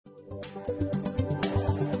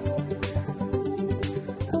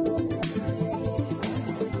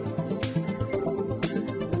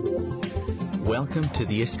Welcome to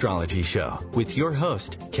the Astrology Show with your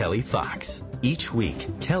host, Kelly Fox. Each week,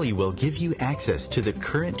 Kelly will give you access to the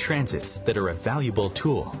current transits that are a valuable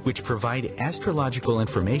tool which provide astrological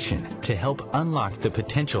information to help unlock the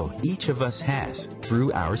potential each of us has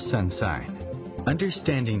through our sun sign.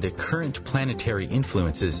 Understanding the current planetary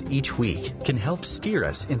influences each week can help steer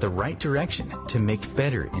us in the right direction to make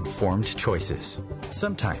better informed choices.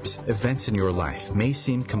 Sometimes events in your life may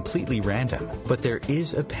seem completely random, but there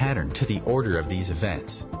is a pattern to the order of these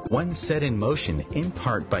events. One set in motion in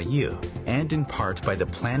part by you and in part by the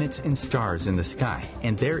planets and stars in the sky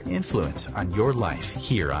and their influence on your life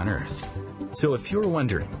here on Earth. So if you're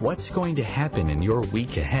wondering what's going to happen in your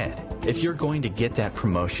week ahead, if you're going to get that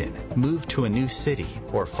promotion, move to a new city,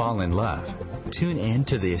 or fall in love, tune in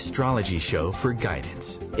to the Astrology Show for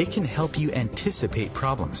guidance. It can help you anticipate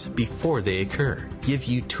problems before they occur, give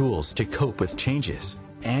you tools to cope with changes,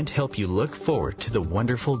 and help you look forward to the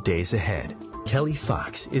wonderful days ahead. Kelly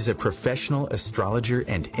Fox is a professional astrologer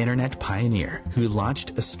and internet pioneer who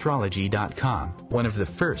launched astrology.com, one of the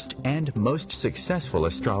first and most successful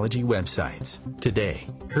astrology websites. Today,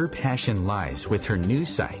 her passion lies with her new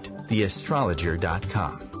site,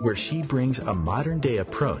 theastrologer.com, where she brings a modern-day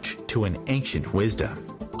approach to an ancient wisdom.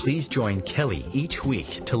 Please join Kelly each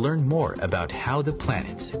week to learn more about how the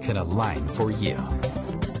planets can align for you.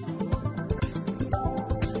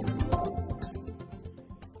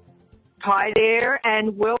 Hi there,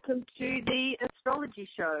 and welcome to the Astrology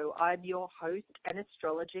Show. I'm your host and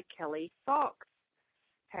astrologer, Kelly Fox.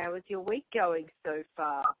 How is your week going so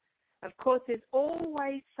far? Of course, there's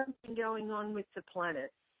always something going on with the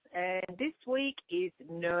planets, and this week is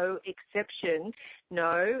no exception.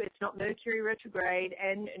 No, it's not Mercury retrograde,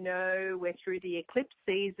 and no, we're through the eclipse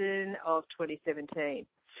season of 2017.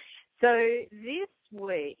 So this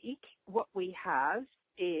week, what we have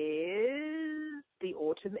is the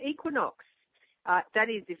Autumn Equinox. That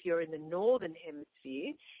is if you're in the Northern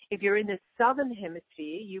Hemisphere. If you're in the Southern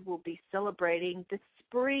Hemisphere, you will be celebrating the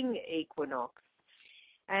Spring Equinox.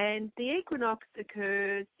 And the equinox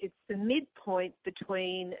occurs, it's the midpoint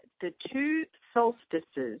between the two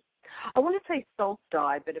solstices. I want to say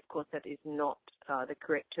solstice, but of course that is not the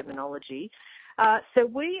correct terminology. So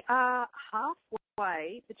we are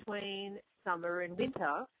halfway between summer and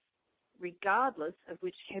winter, regardless of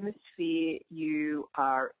which hemisphere you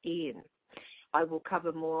are in. I will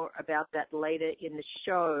cover more about that later in the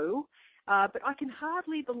show, but I can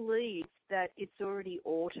hardly believe that it's already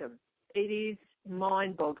autumn. It is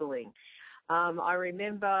mind-boggling. I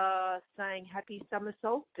remember saying happy summer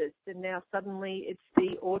solstice, and now suddenly it's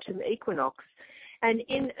the autumn equinox. And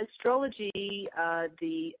in astrology,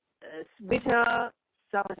 the winter,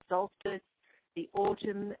 summer solstice, the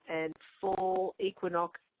autumn and fall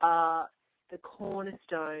equinox are the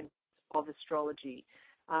cornerstone of astrology,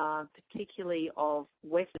 particularly of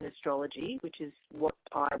Western astrology, which is what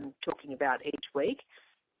I'm talking about each week,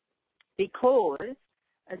 because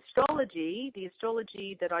astrology, the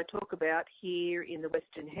astrology that I talk about here in the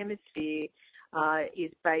Western Hemisphere,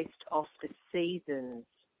 is based off the seasons.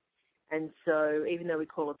 And so even though we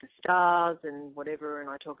call it the stars and whatever, and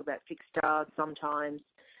I talk about fixed stars sometimes,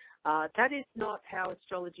 that is not how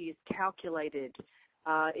astrology is calculated.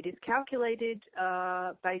 It is calculated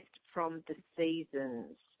based from the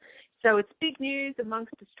seasons. So it's big news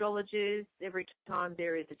amongst astrologers every time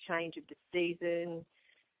there is a change of the season,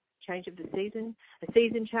 a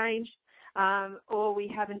season change, or we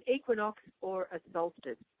have an equinox or a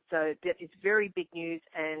solstice. So that is very big news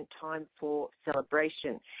and time for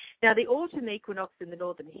celebration. Now, the autumn equinox in the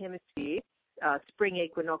Northern Hemisphere, spring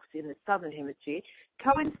equinox in the Southern Hemisphere,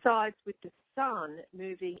 coincides with the sun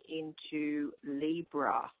moving into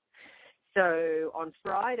Libra. So on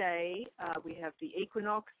Friday, we have the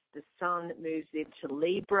equinox, the sun moves into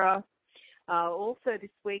Libra. Also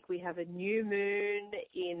this week, we have a new moon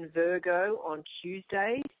in Virgo on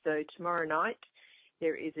Tuesday. So tomorrow night,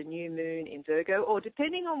 there is a new moon in Virgo, or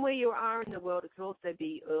depending on where you are in the world, it could also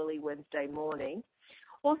be early Wednesday morning.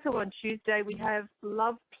 Also on Tuesday, we have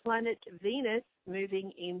love planet Venus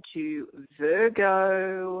moving into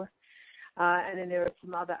Virgo. And then there are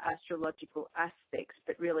some other astrological aspects,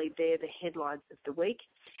 but really they're the headlines of the week.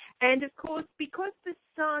 And of course, because the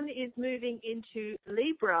sun is moving into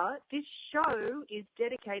Libra, this show is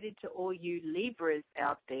dedicated to all you Libras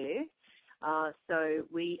out there. So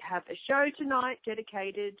we have a show tonight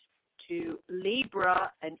dedicated to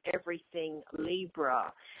Libra and everything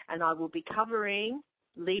Libra. And I will be covering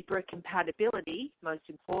Libra compatibility, most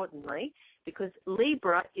importantly, because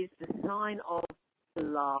Libra is the sign of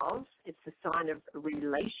love. It's the sign of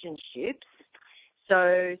relationships.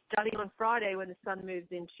 So starting on Friday when the sun moves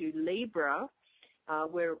into Libra,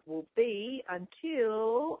 where it will be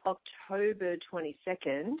until October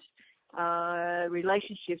 22nd,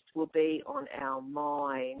 relationships will be on our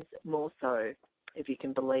minds more so, if you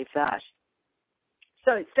can believe that.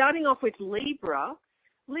 So starting off with Libra,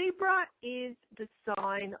 Libra is the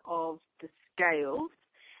sign of the scales,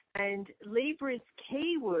 and Libra's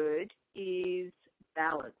keyword is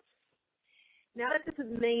balance. Now, that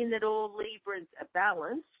doesn't mean that all Libras are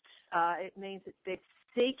balanced. It means that they're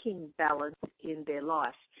seeking balance in their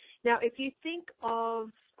life. Now, if you think of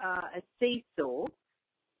a seesaw,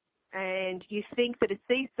 and you think that a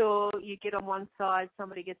seesaw, you get on one side,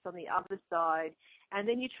 somebody gets on the other side, and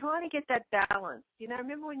then you're trying to get that balance. You know,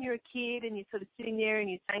 remember when you're a kid and you're sort of sitting there and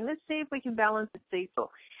you're saying, let's see if we can balance the seesaw.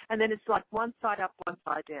 And then it's like one side up, one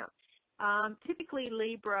side down. Typically,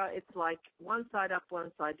 Libra, it's like one side up,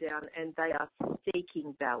 one side down, and they are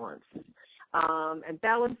seeking balance. And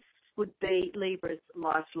balance would be Libra's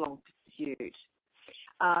lifelong pursuit.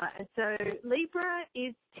 And so Libra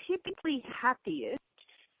is typically happiest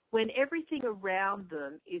when everything around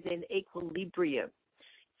them is in equilibrium.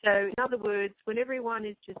 So in other words, when everyone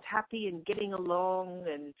is just happy and getting along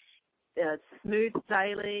and smooth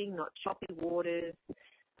sailing, not choppy waters,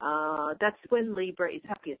 that's when Libra is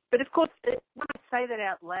happiest. But of course, when I say that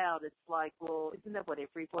out loud, it's like, well, isn't that what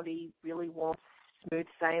everybody really wants? Smooth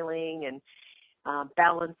sailing and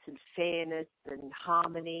balance and fairness and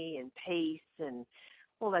harmony and peace and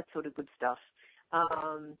all that sort of good stuff.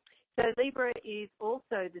 So Libra is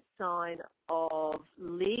also the sign of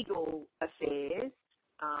legal affairs.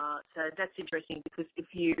 So that's interesting because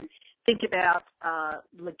if you think about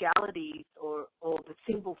legalities or the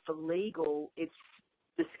symbol for legal, it's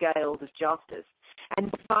the scales of justice. And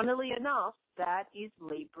funnily enough, that is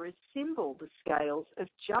Libra's symbol, the scales of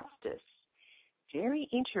justice. Very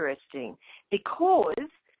interesting because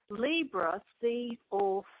Libra sees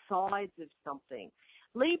all sides of something.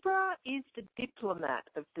 Libra is the diplomat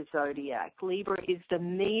of the zodiac. Libra is the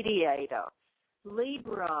mediator.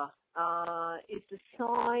 Libra is the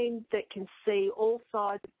sign that can see all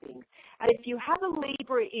sides of things. And if you have a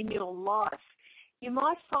Libra in your life, you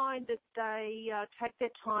might find that they take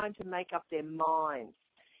their time to make up their minds.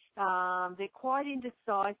 They're quite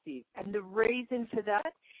indecisive. And the reason for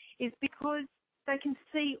that is because they can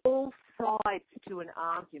see all sides to an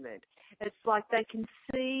argument. It's like they can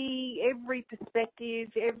see every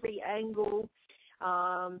perspective, every angle.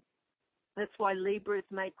 That's why Libras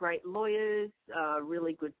make great lawyers,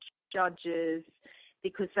 really good judges,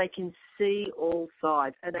 because they can see all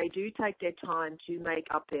sides. And they do take their time to make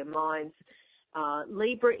up their minds.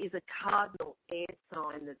 Libra is a cardinal air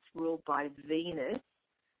sign that's ruled by Venus,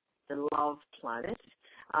 the love planet.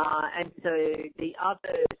 And so the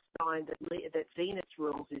other sign that Venus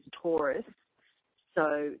rules is Taurus.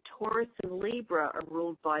 So Taurus and Libra are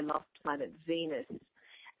ruled by love planet Venus.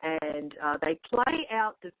 And they play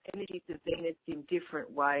out the energies of Venus in different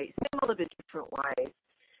ways, similar but different ways.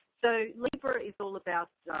 So Libra is all about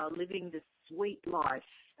living the sweet life.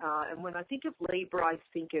 And when I think of Libra, I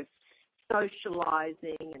think of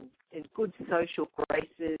socializing and good social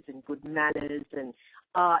graces and good manners and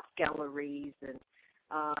art galleries and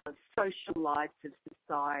social lights of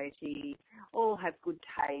society, all have good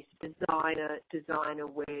taste, designer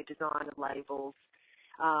wear, designer labels.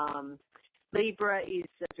 Libra is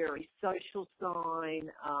a very social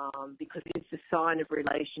sign because it's a sign of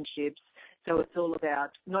relationships. So it's all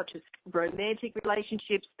about not just romantic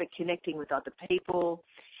relationships, but connecting with other people.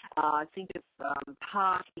 Think of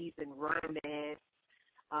parties and romance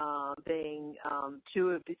being two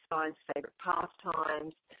of this sign's favorite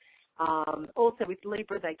pastimes. Also with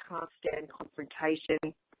Libra, they can't stand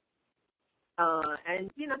confrontation.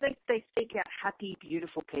 And, you know, they seek out happy,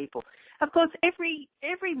 beautiful people. Of course, every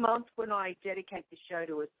month when I dedicate the show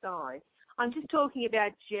to a sign, I'm just talking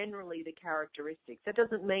about generally the characteristics. That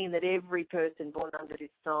doesn't mean that every person born under this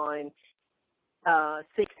sign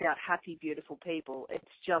seeks out happy, beautiful people.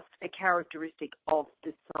 It's just a characteristic of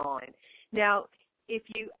the sign. Now, if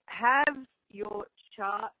you have your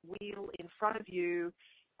chart wheel in front of you,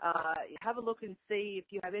 have a look and see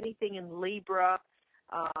if you have anything in Libra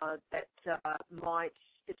that might.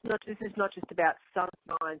 This is not just about sun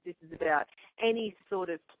signs. This is about any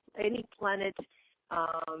planet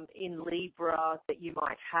in Libra that you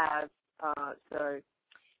might have. So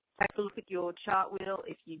take a look at your chart wheel.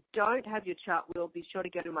 If you don't have your chart wheel, be sure to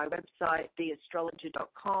go to my website,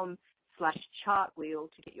 theastrologer.com/chart wheel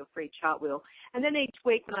to get your free chart wheel. And then each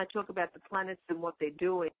week when I talk about the planets and what they're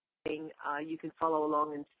doing, you can follow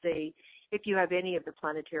along and see if you have any of the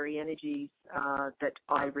planetary energies that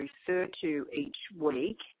I refer to each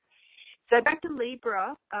week. So back to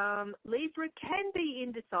Libra. Libra can be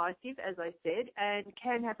indecisive, as I said, and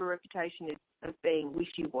can have a reputation of being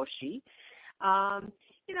wishy-washy. And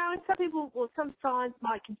some people, or some signs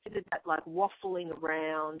might consider that like waffling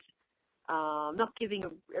around, not giving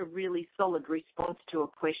a really solid response to a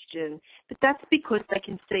question, but that's because they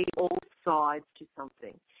can see all sides to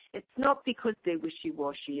something. It's not because they're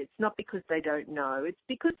wishy-washy. It's not because they don't know. It's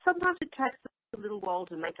because sometimes it takes a little while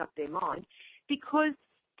to make up their mind, because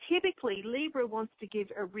typically Libra wants to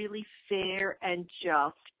give a really fair and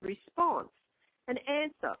just response, an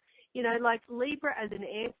answer. Like Libra as an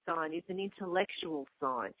air sign is an intellectual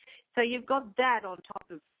sign. So you've got that on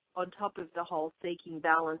top of the whole seeking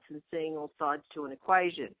balance and seeing all sides to an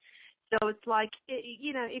equation. So it's like,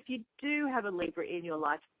 if you do have a Libra in your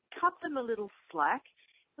life, cut them a little slack,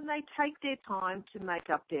 and they take their time to make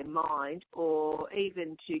up their mind or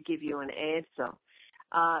even to give you an answer,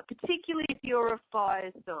 particularly if you're a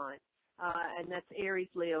fire sign, and that's Aries,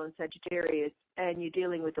 Leo, and Sagittarius, and you're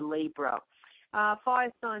dealing with a Libra.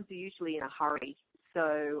 Fire signs are usually in a hurry,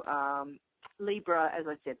 so Libra, as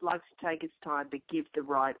I said, likes to take its time to give the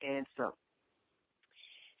right answer.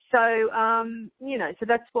 So, so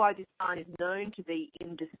that's why this sign is known to be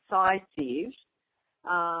indecisive,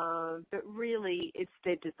 but really it's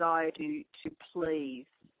their desire to please,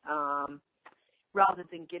 rather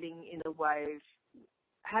than getting in the way of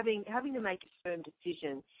having to make a firm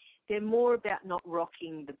decision. They're more about not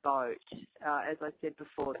rocking the boat, as I said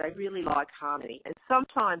before. They really like harmony, and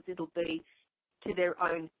sometimes it'll be to their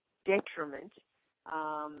own detriment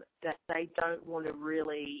that they don't want to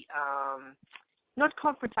really, not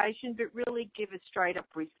confrontation, but really give a straight-up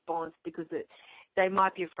response, because they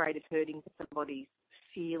might be afraid of hurting somebody's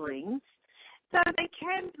feelings. So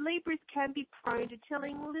Libras can be prone to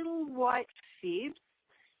telling little white fibs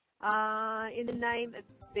in the name of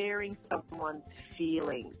sparing someone's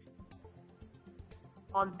feelings.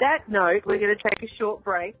 On that note, we're going to take a short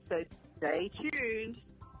break, so stay tuned.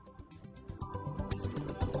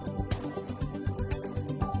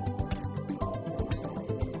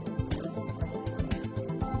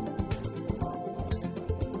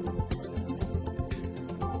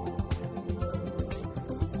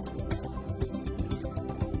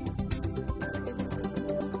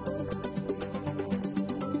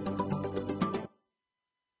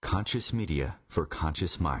 Conscious media for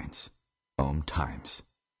conscious minds. OMTimes.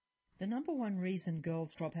 The number one reason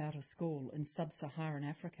girls drop out of school in sub-Saharan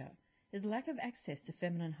Africa is lack of access to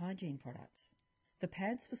feminine hygiene products. The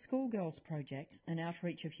Pads for Schoolgirls project, an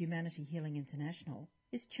outreach of Humanity Healing International,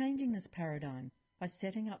 is changing this paradigm by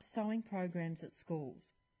setting up sewing programs at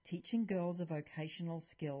schools, teaching girls a vocational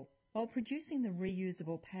skill, while producing the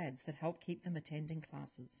reusable pads that help keep them attending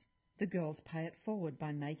classes. The girls pay it forward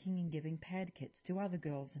by making and giving pad kits to other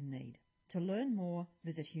girls in need. To learn more,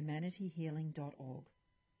 visit humanityhealing.org.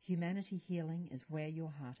 Humanity Healing is where your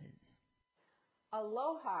heart is.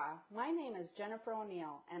 Aloha, my name is Jennifer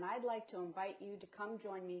O'Neill, and I'd like to invite you to come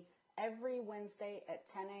join me every Wednesday at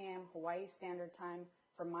 10 a.m. Hawaii Standard Time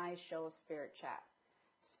for my show, Spirit Chat.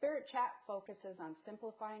 Spirit Chat focuses on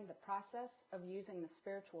simplifying the process of using the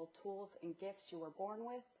spiritual tools and gifts you were born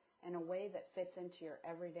with in a way that fits into your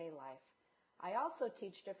everyday life. I also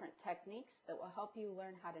teach different techniques that will help you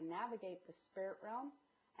learn how to navigate the spirit realm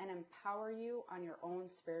and empower you on your own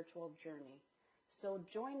spiritual journey. So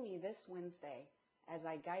join me this Wednesday as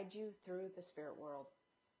I guide you through the spirit world.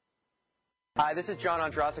 Hi, this is John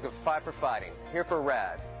Ondrasik of Five for Fighting, here for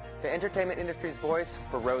RAD, the entertainment industry's voice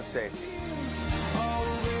for road safety.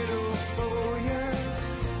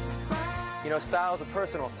 You know, style is a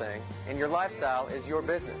personal thing, and your lifestyle is your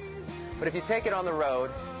business. But if you take it on the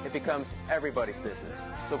road, it becomes everybody's business.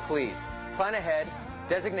 So please, plan ahead,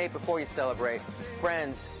 designate before you celebrate.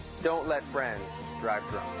 Friends, don't let friends drive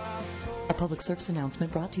drunk. A public service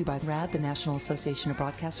announcement brought to you by RAD, the National Association of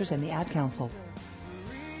Broadcasters, and the Ad Council.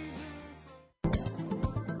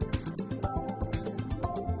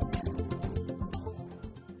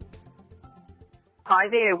 Hi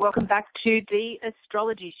there, welcome back to the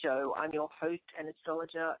Astrology Show. I'm your host and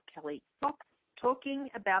astrologer, Kelly Fox, talking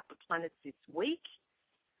about the planets this week.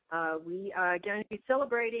 We are going to be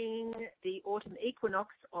celebrating the Autumn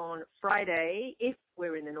Equinox on Friday, if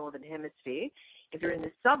we're in the Northern Hemisphere. If you're in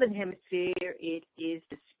the Southern Hemisphere, it is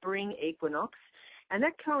the Spring Equinox, and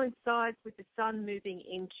that coincides with the Sun moving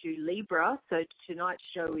into Libra. So tonight's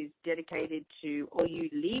show is dedicated to all you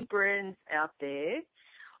Librans out there.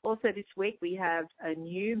 Also this week we have a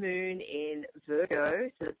new moon in Virgo,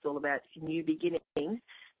 so it's all about new beginnings,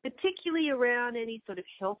 particularly around any sort of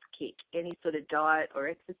health kick, any sort of diet or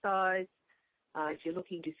exercise. If you're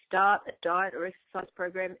looking to start a diet or exercise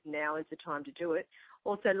program, now is the time to do it.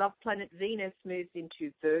 Also, love planet Venus moves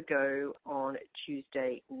into Virgo on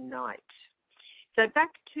Tuesday night. So back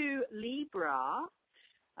to Libra.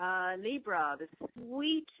 Libra, the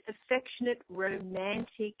sweet, affectionate,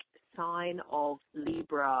 romantic sign of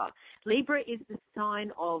Libra. Libra is the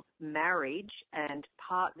sign of marriage and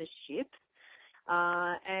partnership.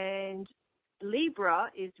 And Libra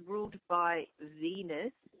is ruled by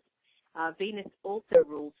Venus. Venus also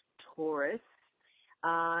rules Taurus.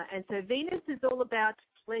 And so Venus is all about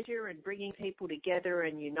pleasure and bringing people together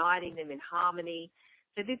and uniting them in harmony.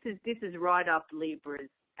 So this is right up Libra's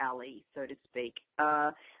alley, so to speak.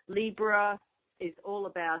 Libra is all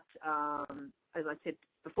about, as I said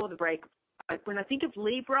before the break, when I think of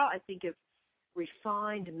Libra, I think of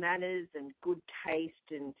refined manners and good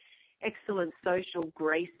taste and excellent social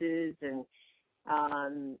graces and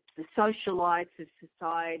the socialites of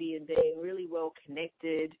society and being really well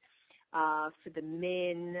connected. For the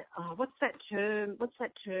men, what's that term? For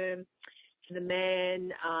the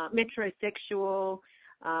man, metrosexual,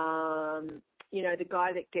 the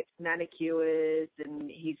guy that gets manicures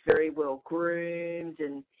and he's very well groomed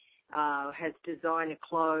and has designer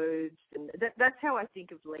clothes. And that's how I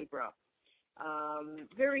think of Libra.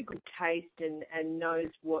 Very good taste and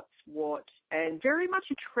knows what's what, and very much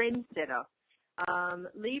a trendsetter.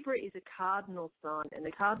 Libra is a cardinal sign, and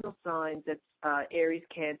the cardinal signs, that's Aries,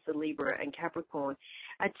 Cancer, Libra, and Capricorn,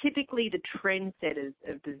 are typically the trendsetters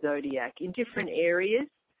of the zodiac in different areas.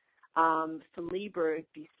 For Libra,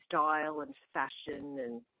 it'd be style and fashion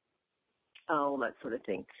and all that sort of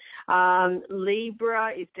thing.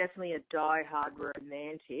 Libra is definitely a die-hard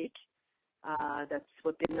romantic. That's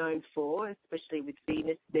what they're known for, especially with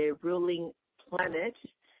Venus, their ruling planet,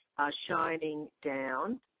 shining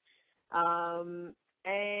down. And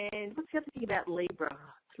what's the other thing about Libra?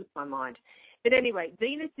 Slipped my mind. But anyway,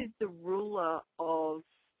 Venus is the ruler of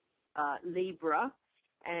Libra,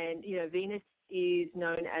 and Venus is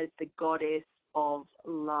known as the goddess of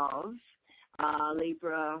love.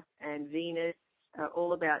 Libra and Venus are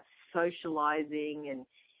all about socializing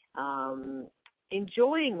and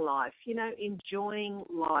enjoying life. Enjoying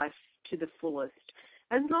life to the fullest.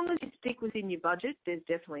 As long as you stick within your budget, there's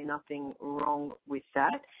definitely nothing wrong with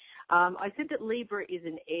that. I said that Libra is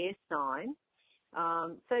an air sign.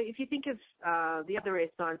 So if you think of the other air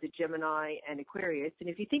signs are Gemini and Aquarius, and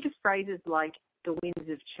if you think of phrases like the winds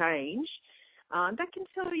of change, that can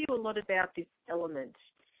tell you a lot about this element.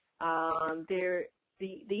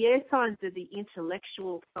 The air signs are the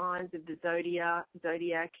intellectual signs of the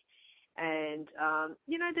zodiac, and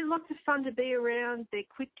they're lots of fun to be around. They're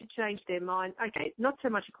quick to change their mind. Okay, not so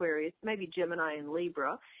much Aquarius, maybe Gemini and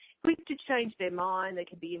Libra. Quick to change their mind. They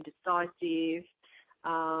can be indecisive,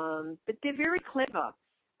 but they're very clever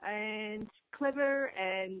and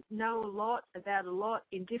know a lot about a lot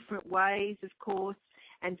in different ways, of course.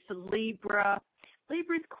 And for Libra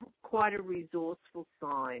is quite a resourceful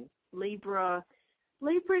sign. Libra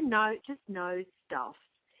just knows stuff.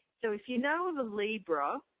 So if you know of a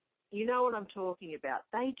Libra, you know what I'm talking about.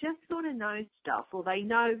 They just sort of know stuff, or they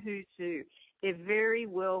know who's who. They're very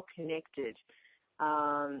well connected.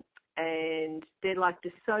 And they're like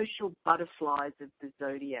the social butterflies of the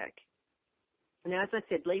zodiac. Now, as I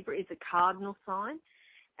said, Libra is a cardinal sign,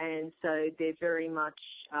 and so they're very much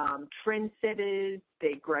trendsetters.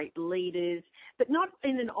 They're great leaders, but not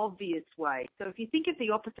in an obvious way. So if you think of the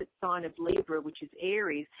opposite sign of Libra, which is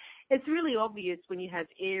Aries, it's really obvious when you have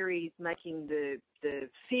Aries making the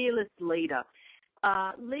fearless leader.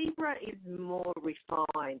 Libra is more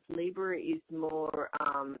refined. Libra is more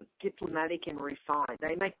diplomatic and refined.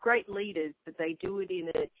 They make great leaders, but they do it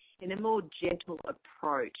in a more gentle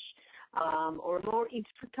approach, or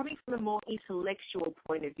coming from a more intellectual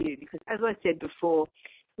point of view. Because, as I said before,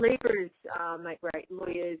 Libras make great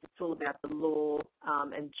lawyers. It's all about the law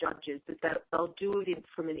and judges, but they'll do it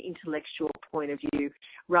from an intellectual point of view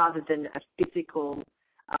rather than a physical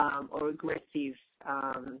or aggressive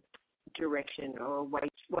direction or a way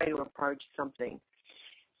to approach something.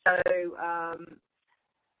 So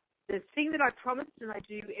the thing that I promised and I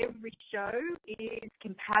do every show is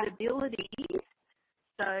compatibility.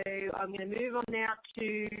 So I'm going to move on now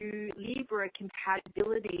to Libra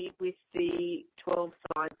compatibility with the 12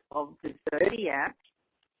 signs of the zodiac.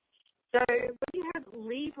 So when you have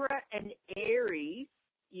Libra and Aries,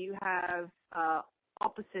 you have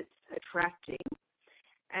opposites attracting.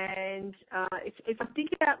 And if I think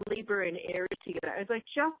about Libra and Aries together, as I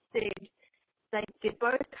just said, they're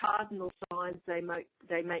both cardinal signs. They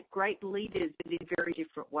make great leaders, but in very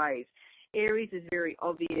different ways. Aries is very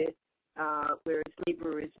obvious. whereas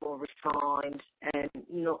Libra is more refined and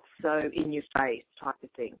not so in your face type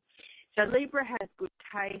of thing. So Libra has good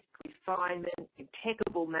taste, refinement,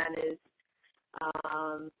 impeccable manners,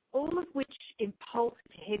 all of which impulsive,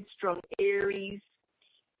 headstrong Aries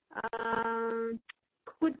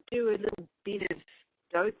could do a little bit of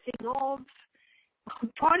dosing of.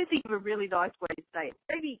 I'm trying to think of a really nice way to say it.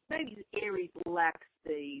 Maybe Aries lacks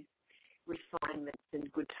these refinements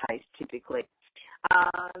and good taste typically.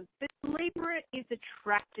 But Libra is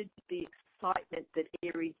attracted to the excitement that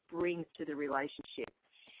Aries brings to the relationship.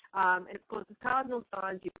 And of course, the cardinal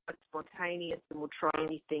signs, you're both spontaneous and will try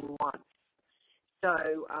anything once.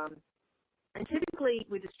 So, and typically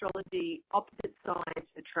with astrology, opposite signs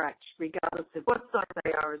attract, regardless of what sign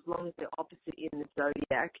they are, as long as they're opposite in the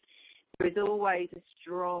zodiac. There is always a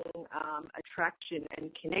strong attraction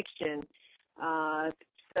and connection.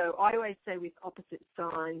 So I always say with opposite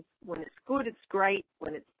signs, when it's good, it's great.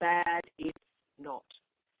 When it's bad, it's not.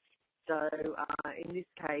 So in this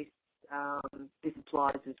case, this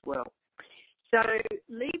applies as well. So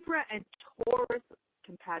Libra and Taurus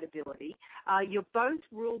compatibility, you're both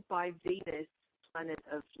ruled by Venus, planet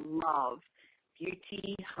of love,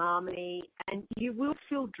 beauty, harmony, and you will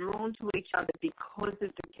feel drawn to each other because of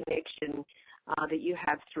the connection that you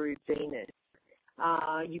have through Venus.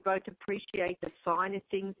 You both appreciate the finer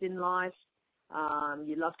things in life.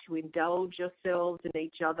 You love to indulge yourselves and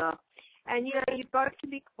each other. And, you know, you both can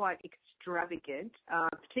be quite extravagant,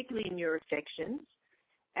 particularly in your affections.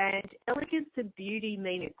 And elegance and beauty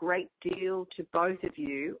mean a great deal to both of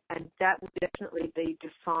you, and that will definitely be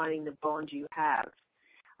defining the bond you have.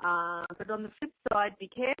 But on the flip side, be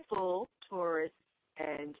careful, Taurus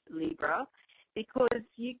and Libra, because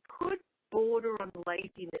you could border on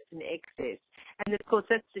laziness and excess. And, of course,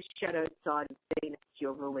 that's the shadow side of Venus,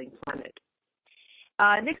 your ruling planet.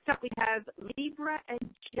 Next up, we have Libra and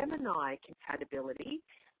Gemini compatibility.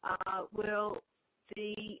 Well,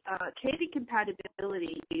 the key to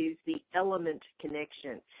compatibility is the element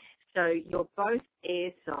connection. So you're both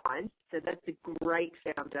air signs, so that's a great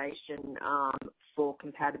foundation for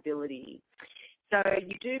compatibility. So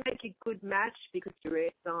you do make a good match because you're air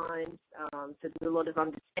signs, so there's a lot of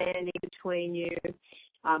understanding between you.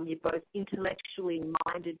 You're both intellectually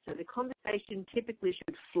minded, so the conversation typically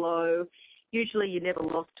should flow. Usually you're never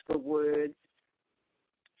lost for words.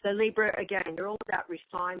 So Libra, again, you're all about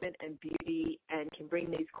refinement and beauty and can bring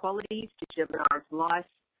these qualities to Gemini's life.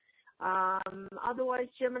 Otherwise,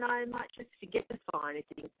 Gemini might just forget the finer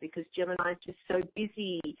things because Gemini is just so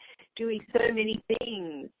busy doing so many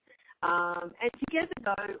things. And together,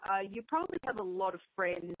 though, you probably have a lot of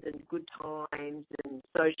friends and good times and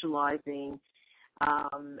socializing.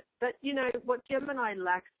 But, you know, what Gemini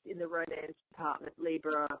lacks in the romance department,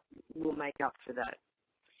 Libra will make up for that.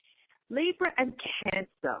 Libra and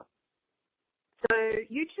Cancer. So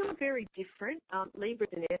you two are very different. Libra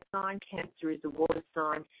is an air sign, Cancer is a water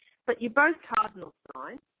sign, but you're both cardinal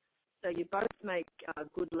signs. So you both make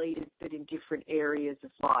good leaders, but in different areas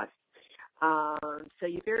of life. So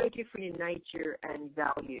you're very different in nature and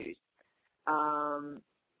values.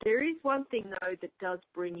 There is one thing, though, that does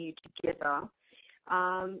bring you together.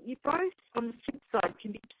 You both, on the flip side,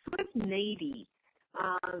 can be sort of needy.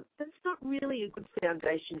 That's not really a good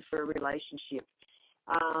foundation for a relationship.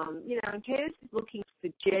 You know, and Cancer is looking for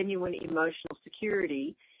genuine emotional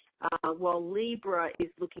security, while Libra is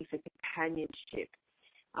looking for companionship.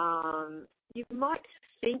 You might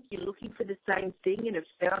think you're looking for the same thing and have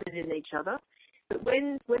found it in each other, but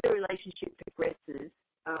when the relationship progresses,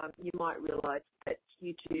 you might realize that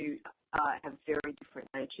you two have very different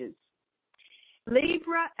natures.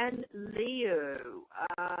 Libra and Leo,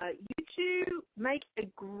 you two make a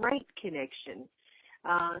great connection.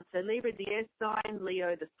 So Libra, the air sign,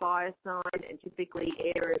 Leo, the fire sign, and typically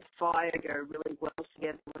air and fire go really well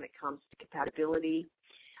together when it comes to compatibility.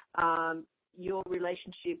 Your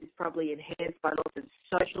relationship is probably enhanced by lots of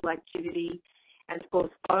social activity, and of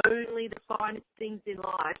course, only the finest things in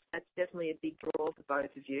life. That's definitely a big draw for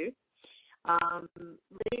both of you.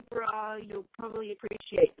 Libra, you'll probably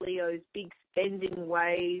appreciate Leo's big spending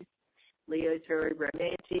ways. Leo's very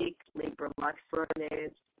romantic. Libra likes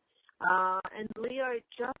romance. And Leo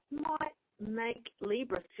just might make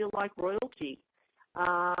Libra feel like royalty.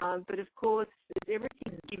 But of course,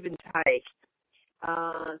 everything's give and take.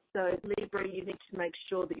 So Libra, you need to make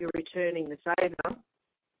sure that you're returning the favour.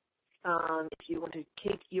 If you want to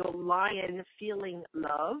keep your lion feeling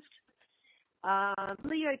loved.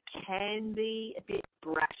 Leo can be a bit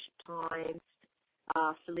brash at times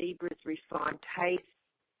for Libra's refined taste,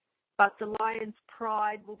 but the lion's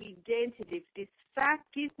pride will be dented if this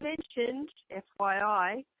fact is mentioned,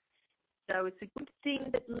 FYI. So it's a good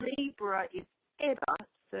thing that Libra is ever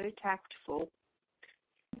so tactful.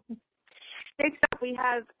 Next up, we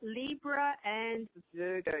have Libra and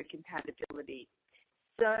Virgo compatibility.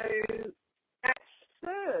 So at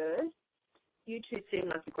first, you two seem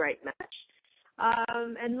like a great match.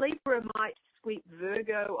 And Libra might sweep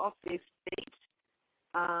Virgo off their feet.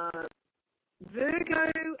 Virgo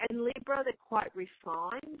and Libra, they're quite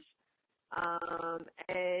refined.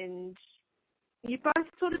 And you're both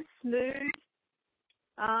sort of smooth.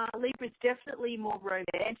 Libra's definitely more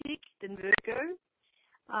romantic than Virgo.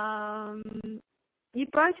 You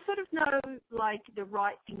both sort of know, like, the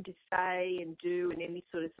right thing to say and do in any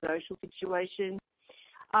sort of social situation.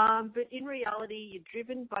 But in reality, you're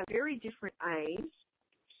driven by very different aims.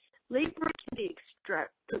 Libra can be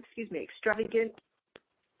extravagant,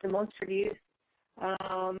 demonstrative,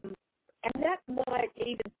 and that might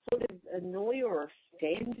even sort of annoy or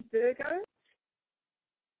offend Virgo.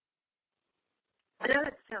 I know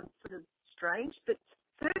that sounds sort of strange, but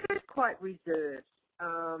Virgo's quite reserved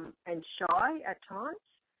and shy at times,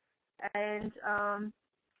 and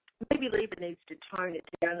maybe Libra needs to tone it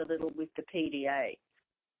down a little with the PDA.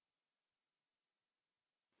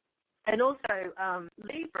 And also,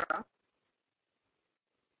 Libra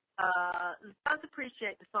does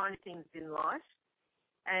appreciate the finer things in life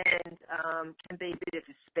and can be a bit of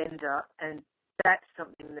a spender, and that's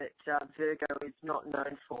something that Virgo is not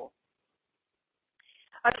known for.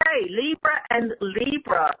 Okay, Libra and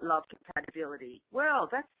Libra love compatibility. Well,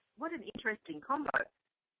 what an interesting combo.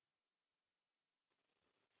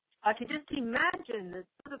 I can just imagine the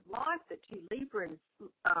sort of life that two Librans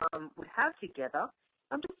would have together.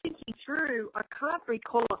 I'm just thinking through, I can't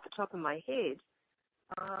recall off the top of my head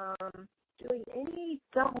doing any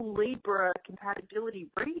double Libra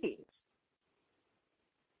compatibility readings.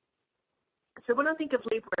 So when I think of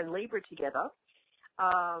Libra and Libra together,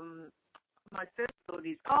 my first thought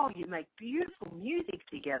is, you make beautiful music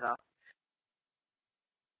together.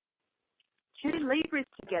 Two Libras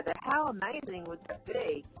together, how amazing would that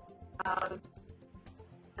be?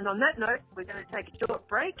 And on that note, we're going to take a short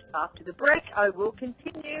break. After the break, I will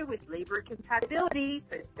continue with Libra compatibility,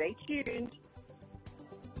 so stay tuned.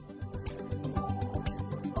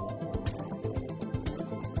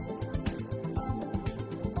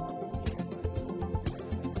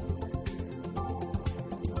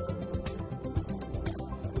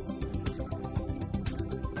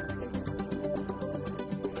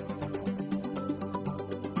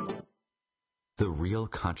 The Real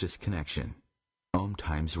Conscious Connection.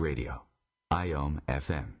 OMTimes Radio. IOM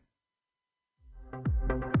FM.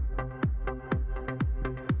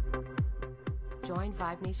 Join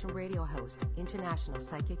Vibe Nation radio host, international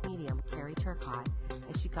psychic medium Carrie Turcotte,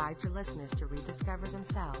 as she guides her listeners to rediscover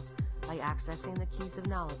themselves by accessing the keys of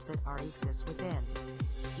knowledge that already exist within.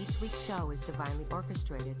 Each week's show is divinely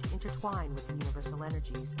orchestrated to intertwine with the universal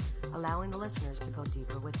energies, allowing the listeners to go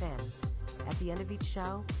deeper within. At the end of each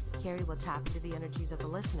show, Carrie will tap into the energies of the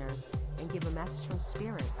listeners and give a message from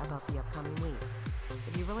Spirit about the upcoming week.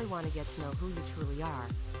 If you really want to get to know who you truly are,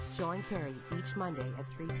 join Carrie each Monday at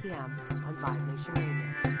 3 p.m. on Vibe Nation Radio.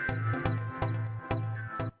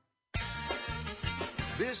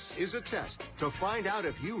 This is a test to find out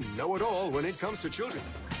if you know it all when it comes to children.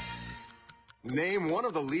 Name one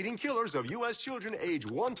of the leading killers of U.S. children age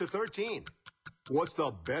 1 to 13. What's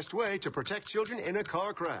the best way to protect children in a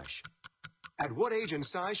car crash? At what age and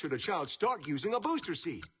size should a child start using a booster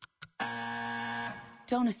seat?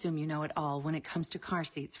 Don't assume you know it all when it comes to car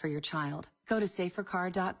seats for your child. Go to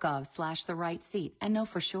safercar.gov/the-right-seat and know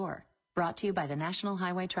for sure. Brought to you by the National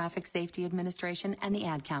Highway Traffic Safety Administration and the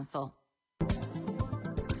Ad Council.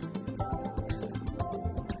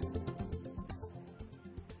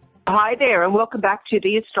 Hi there, and welcome back to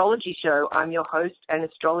the Astrology Show. I'm your host and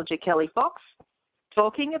astrologer, Kelly Fox,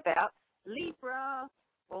 talking about Libra.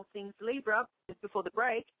 All things Libra. Just before the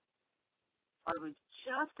break, I was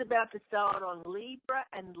just about to start on Libra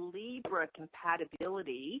and Libra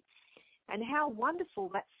compatibility and how wonderful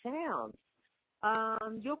that sounds.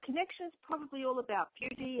 Your connection is probably all about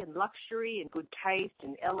beauty and luxury and good taste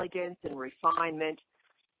and elegance and refinement.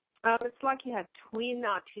 It's like you have twin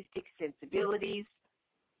artistic sensibilities.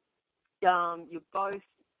 You're both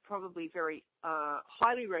probably very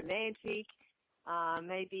highly romantic.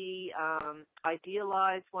 Maybe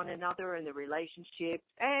idealize one another in the relationship.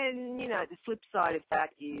 And, the flip side of that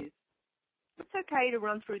is it's okay to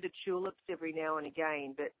run through the tulips every now and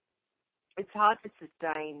again, but it's hard to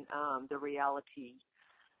sustain the reality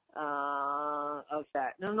of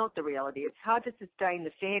that. No, not the reality. It's hard to sustain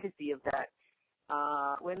the fantasy of that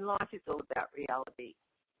when life is all about reality.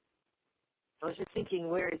 I was just thinking,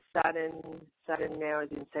 where is Saturn? Saturn now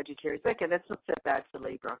is in Sagittarius. Okay, that's not so bad for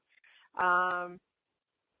Libra.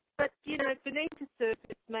 But, beneath the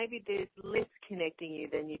surface, maybe there's less connecting you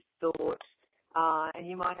than you thought, and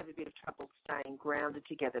you might have a bit of trouble staying grounded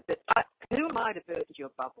together. But who am I to burst your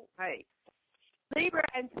bubble? Hey. Libra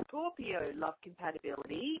and Scorpio love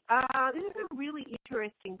compatibility. This is a really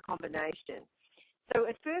interesting combination. So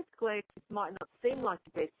at first glance, this might not seem like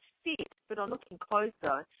the best fit, but on looking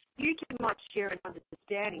closer, you two might share an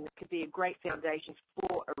understanding that could be a great foundation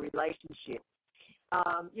for a relationship.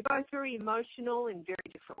 You're both very emotional in very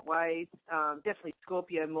different ways, definitely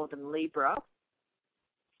Scorpio more than Libra.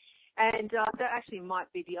 And that actually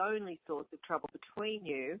might be the only source of trouble between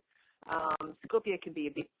you. Scorpio can be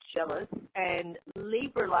a bit jealous, and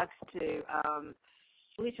Libra likes to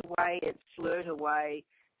flit away and flirt away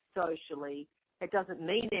socially. It doesn't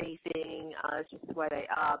mean anything, it's just the way they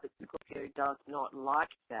are, but Scorpio does not like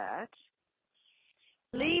that.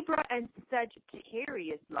 Libra and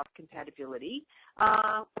Sagittarius love compatibility.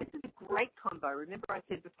 This is a great combo. Remember I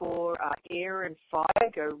said before, air and fire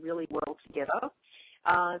go really well together.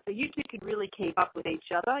 So you two can really keep up with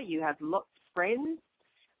each other. You have lots of friends.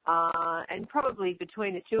 And probably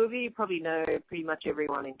between the two of you probably know pretty much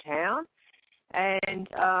everyone in town. And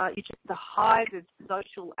you're just the hive of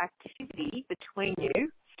social activity between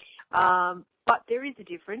you. But there is a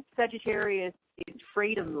difference. Sagittarius is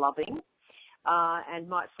freedom-loving and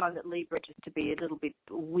might find that Libra just to be a little bit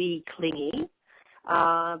clingy.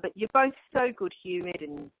 But you're both so good-humoured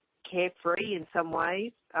and carefree in some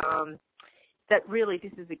ways that really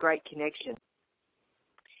this is a great connection.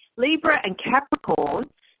 Libra and Capricorn,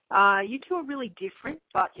 you two are really different,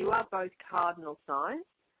 but you are both cardinal signs.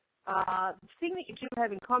 The thing that you do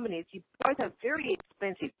have in common is you both have very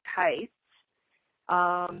expensive tastes,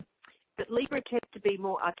 but Libra tends to be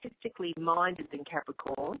more artistically minded than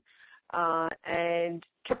Capricorn, and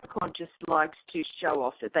Capricorn just likes to show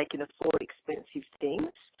off that they can afford expensive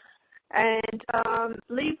things. And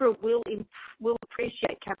Libra will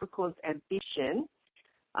appreciate Capricorn's ambition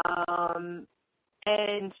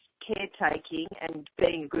and caretaking and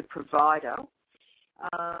being a good provider.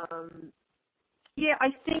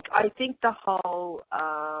 I think the whole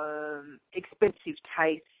expensive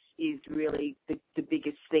taste is really the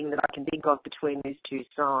biggest thing that I can think of between these two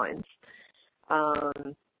signs.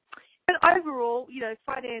 But overall,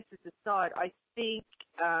 finances aside, I think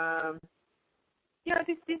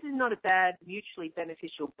this is not a bad mutually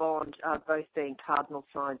beneficial bond, both being cardinal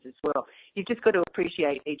signs as well. You've just got to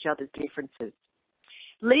appreciate each other's differences.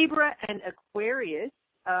 Libra and Aquarius,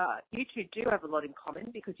 you two do have a lot in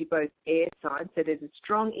common because you're both air signs, so there's a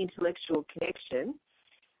strong intellectual connection.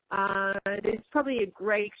 There's probably a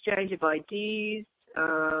great exchange of ideas.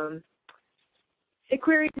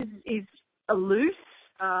 Aquarius is aloof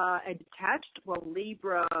and detached, while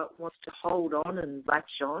Libra wants to hold on and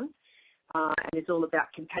latch on, and it's all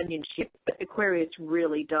about companionship. But Aquarius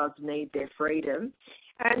really does need their freedom,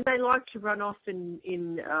 and they like to run off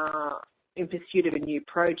in pursuit of a new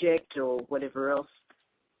project or whatever else.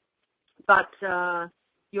 But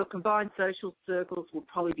your combined social circles will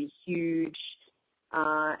probably be huge,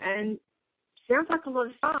 and sounds like a lot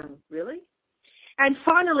of fun, really. And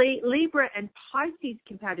finally, Libra and Pisces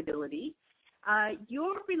compatibility.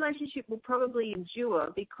 Your relationship will probably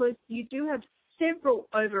endure because you do have several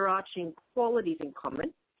overarching qualities in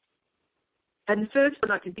common. And the first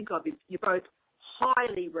one I can think of is you're both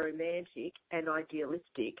highly romantic and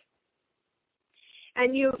idealistic.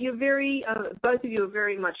 And you're very, both of you are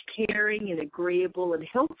very much caring and agreeable and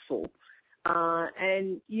helpful.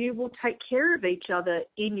 And you will take care of each other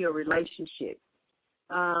in your relationship.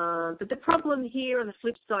 But the problem here on the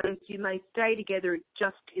flip side is you may stay together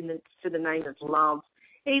just for the name of love,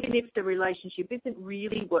 even if the relationship isn't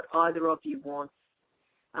really what either of you wants.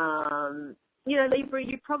 Libra,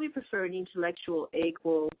 you probably prefer an intellectual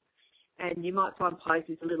equal, and you might find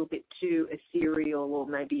Pisces a little bit too ethereal or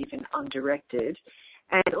maybe even undirected.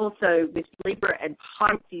 And also with Libra and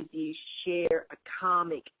Pisces, you share a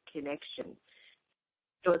karmic connection.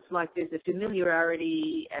 So it's like there's a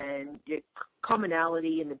familiarity and a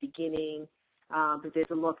commonality in the beginning, but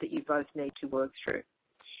there's a lot that you both need to work through.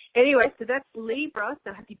 Anyway, so that's Libra,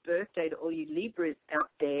 so happy birthday to all you Libras out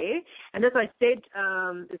there. And as I said,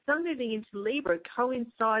 the sun moving into Libra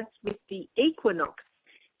coincides with the equinox.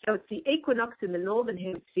 So it's the equinox in the Northern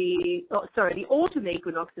Hemisphere, the autumn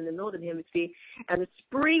equinox in the Northern Hemisphere and the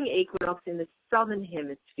spring equinox in the Southern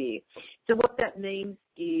Hemisphere. So what that means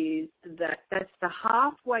is that's the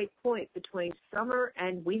halfway point between summer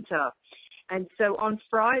and winter. And so on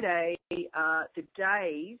Friday, the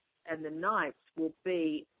days and the nights will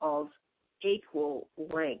be of equal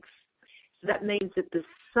length. So that means that the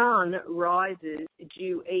sun rises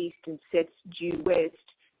due east and sets due west,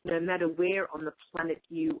 no matter where on the planet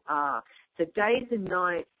you are. So days and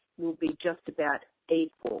nights will be just about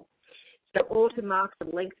equal. So autumn marks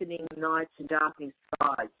the lengthening nights and darkening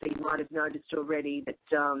skies. So you might have noticed already that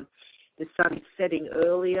the sun is setting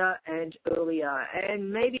earlier and earlier.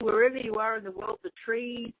 And maybe wherever you are in the world, the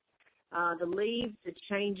trees, the leaves are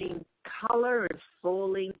changing colour and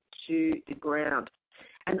falling to the ground.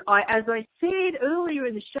 And as I said earlier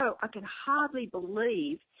in the show, I can hardly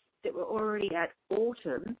believe that we're already at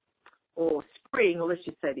autumn or spring, or let's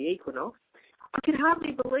just say the equinox. I can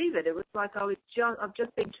hardly believe it. It was like I've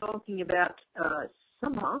just been talking about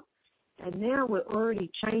summer, and now we're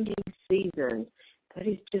already changing seasons. That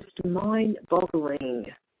is just mind-boggling.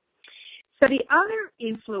 So the other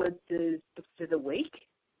influences for the week,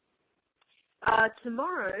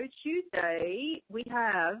 tomorrow, Tuesday, we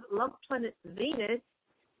have love planet Venus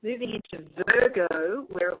moving into Virgo,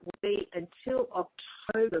 where it will be until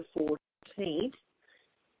October 14th.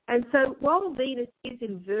 And so while Venus is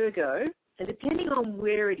in Virgo, and depending on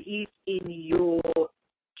where it is in your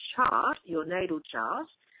chart, your natal chart,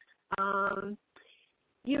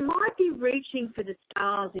 you might be reaching for the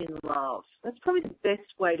stars in love. That's probably the best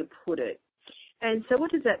way to put it. And so what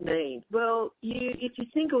does that mean? Well, if you're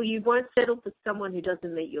single, you won't settle for someone who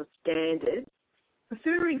doesn't meet your standards,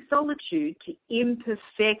 preferring solitude to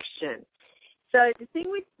imperfection. So the thing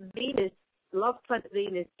with Venus, love planet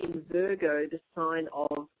Venus in Virgo, the sign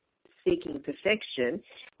of seeking perfection,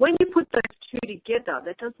 when you put those two together,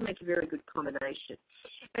 that doesn't make a very good combination.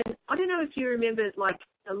 And I don't know if you remember, like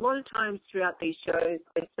a lot of times throughout these shows,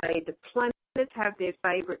 they say the planets have their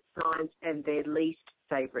favourite signs and their least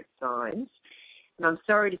favourite signs. And I'm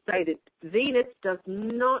sorry to say that Venus does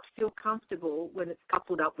not feel comfortable when it's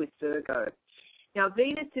coupled up with Virgo. Now,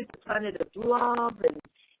 Venus is the planet of love and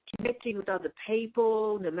connecting with other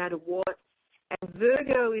people, no matter what. And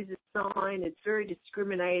Virgo is a sign, it's very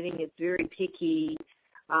discriminating, it's very picky,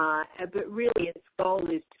 but really its goal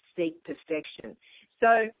is to seek perfection.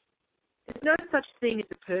 So there's no such thing as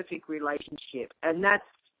a perfect relationship, and that's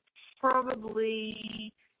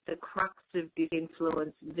probably the crux of this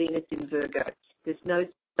influence, Venus in Virgo. There's no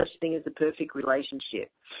such thing as a perfect relationship.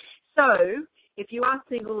 So if you are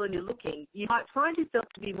single and you're looking, you might find yourself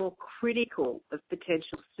to be more critical of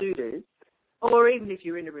potential suitors, or even if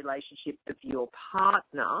you're in a relationship of your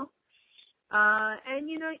partner, and,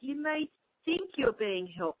 you may think you're being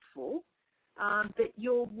helpful, but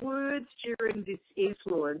your words during this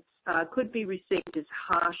influence could be received as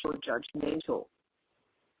harsh or judgmental.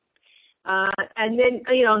 And then,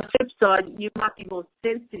 on the flip side, you might be more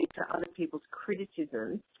sensitive to other people's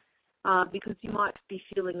criticisms because you might be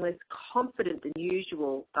feeling less confident than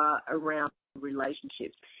usual around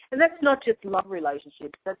relationships. And that's not just love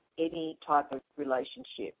relationships, that's any type of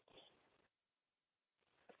relationship.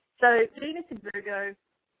 So Venus in Virgo,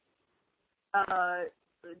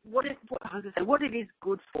 what it is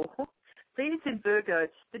good for. Venus in Virgo,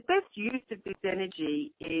 the best use of this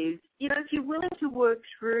energy is, if you're willing to work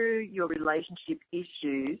through your relationship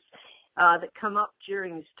issues that come up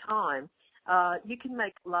during this time, you can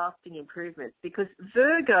make lasting improvements, because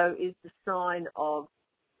Virgo is the sign of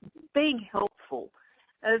being helpful,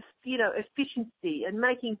 of, efficiency and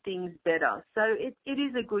making things better. So it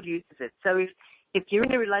is a good use of it. So if you're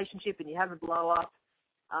in a relationship and you have a blow up,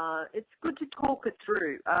 it's good to talk it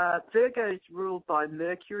through. Virgo is ruled by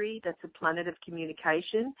Mercury. That's a planet of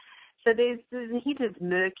communication. So there's a hint of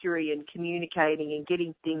Mercury in communicating and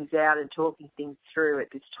getting things out and talking things through at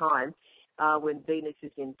this time when Venus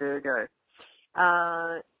is in Virgo.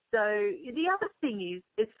 So the other thing is,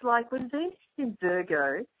 it's like when Venus is in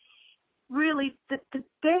Virgo, really the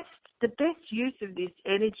best use of this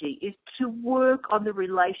energy is to work on the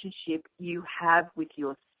relationship you have with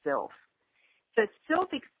yourself. So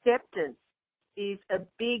self-acceptance is a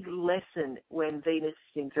big lesson when Venus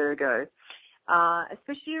is in Virgo,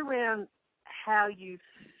 especially around how you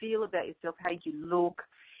feel about yourself, how you look,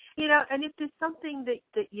 and if there's something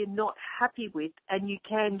that you're not happy with and you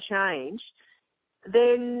can change,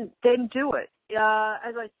 then do it.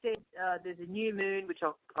 As I said, there's a new moon, which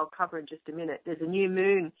I'll cover in just a minute. There's a new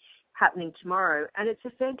moon happening tomorrow, and it's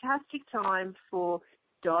a fantastic time for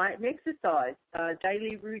diet and exercise,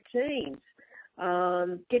 daily routines,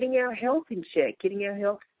 getting our health in check, getting our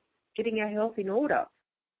health in order.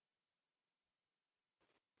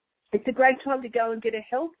 It's a great time to go and get a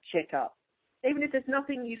health checkup, even if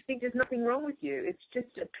you think there's nothing wrong with you. It's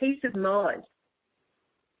just a peace of mind.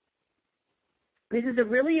 This is a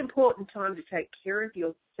really important time to take care of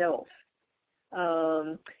yourself,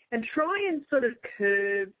 and try and sort of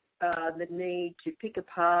curb the need to pick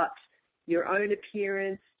apart your own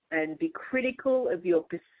appearance and be critical of your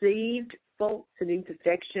perceived faults and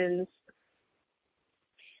imperfections.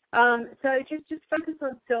 So just focus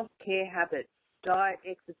on self-care habits, diet,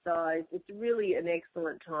 exercise. It's really an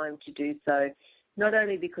excellent time to do so, not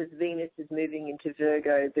only because Venus is moving into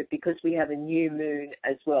Virgo, but because we have a new moon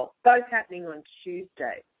as well, both happening on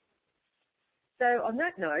Tuesday. So on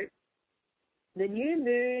that note, the new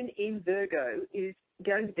moon in Virgo is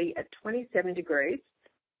going to be at 27 degrees.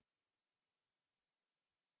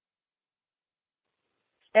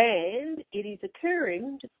 And it is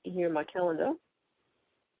occurring, just here in my calendar,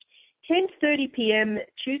 10:30 p.m.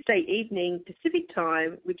 Tuesday evening Pacific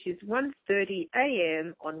time, which is 1:30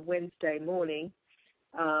 a.m. on Wednesday morning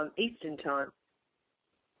Eastern time.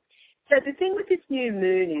 So the thing with this new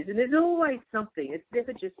moon is, and there's always something, it's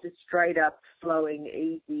never just a straight up flowing,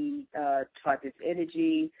 easy type of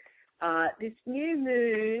energy. This new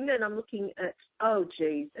moon, and I'm looking at,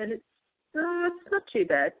 and it's not too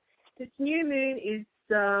bad. This new moon is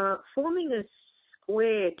forming a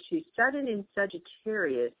square to Saturn in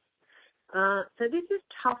Sagittarius. So this is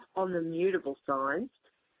tough on the mutable signs,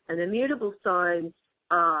 and the mutable signs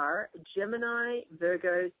are Gemini,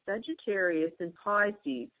 Virgo, Sagittarius, and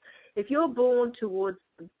Pisces. If you're born towards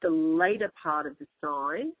the later part of the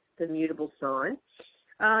sign, the mutable sign,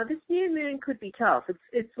 this new moon could be tough.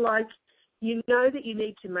 It's like you know that you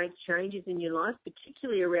need to make changes in your life,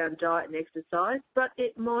 particularly around diet and exercise, but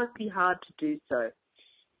it might be hard to do so.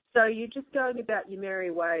 So you're just going about your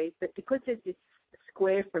merry way, but because there's this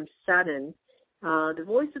square from Saturn, the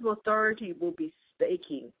voice of authority will be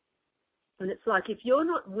speaking. And it's like if you're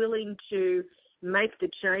not willing to make the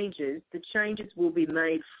changes will be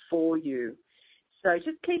made for you. So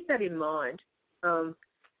just keep that in mind.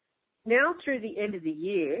 Now through the end of the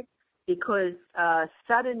year, because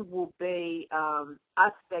Saturn will be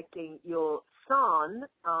aspecting your Sun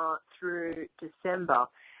through December.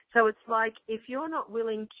 So it's like if you're not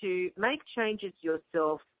willing to make changes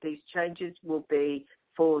yourself, these changes will be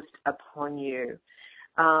forced upon you.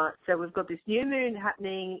 So we've got this new moon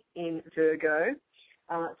happening in Virgo.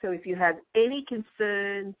 So if you have any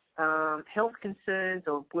concerns, health concerns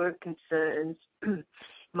or work concerns, you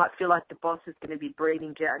might feel like the boss is going to be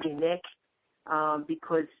breathing down your neck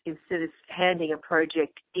because instead of handing a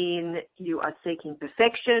project in, you are seeking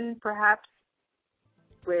perfection, perhaps,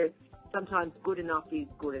 where sometimes good enough is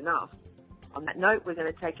good enough. On that note, we're going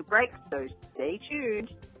to take a break, so stay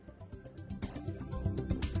tuned.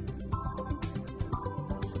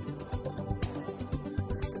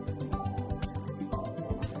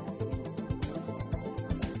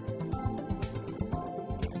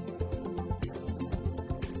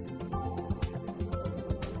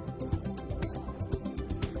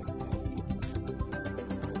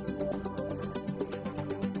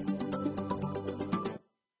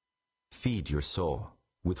 Feed your soul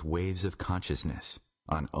with waves of consciousness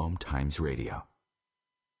on OMTimes Radio.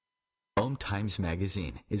 OMTimes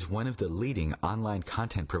Magazine is one of the leading online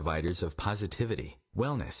content providers of positivity,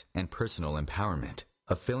 wellness, and personal empowerment.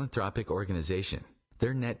 A philanthropic organization,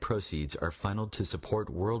 their net proceeds are funneled to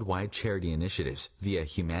support worldwide charity initiatives via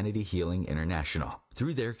Humanity Healing International.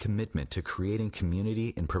 Through their commitment to creating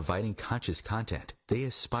community and providing conscious content, they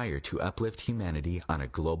aspire to uplift humanity on a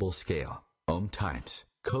global scale. OMTimes,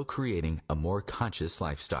 co-creating a more conscious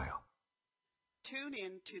lifestyle. Tune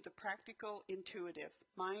in to The Practical Intuitive,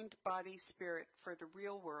 Mind, Body, Spirit for the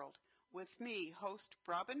Real World with me, host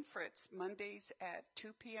Robin Fritz, Mondays at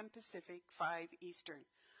 2 p.m. Pacific, 5 Eastern.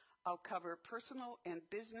 I'll cover personal and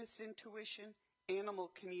business intuition,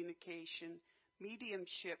 animal communication,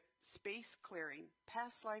 mediumship, space clearing,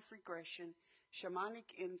 past life regression,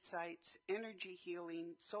 shamanic insights, energy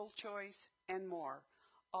healing, soul choice, and more,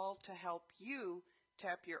 all to help you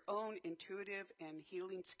tap your own intuitive and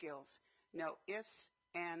healing skills. No ifs,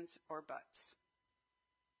 ands, or buts.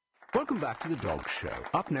 Welcome back to The Dog Show.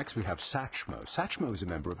 Up next, we have Satchmo. Satchmo is a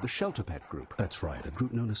member of the Shelter Pet Group. That's right, a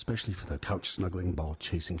group known especially for their couch-snuggling,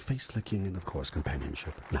 ball-chasing, face-licking, and, of course,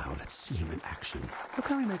 companionship. Now, let's see him in action. Look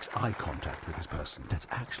how he makes eye contact with his person. That's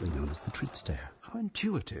actually known as the treat stare. How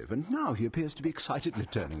intuitive, and now he appears to be excitedly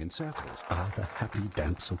turning in circles. Ah, the happy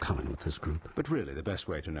dance will come in with this group. But really, the best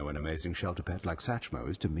way to know an amazing shelter pet like Satchmo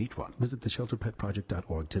is to meet one. Visit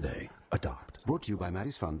theshelterpetproject.org today. Adopt. Brought to you by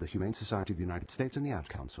Maddie's Fund, the Humane Society of the United States, and the Ad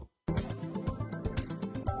Council.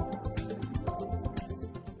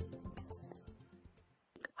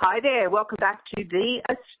 Hi there, welcome back to the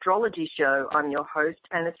Astrology Show. I'm your host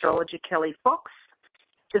and astrologer Kelly Fox.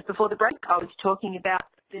 Just before the break, I was talking about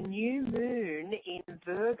the new moon in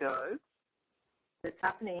Virgo that's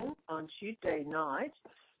happening on Tuesday night,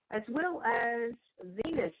 as well as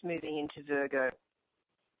Venus moving into Virgo.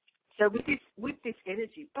 So with this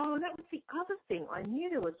energy, oh, that was the other thing. I knew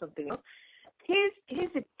there was something else.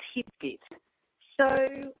 Here's a tidbit. So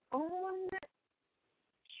on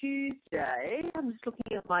Tuesday, I'm just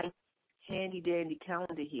looking at my handy dandy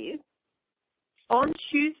calendar here. On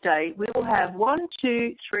Tuesday, we will have 5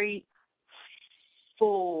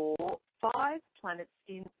 planets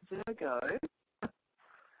in Virgo.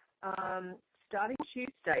 Starting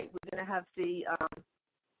Tuesday, we're going to have the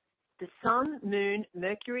Sun, Moon,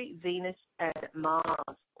 Mercury, Venus, and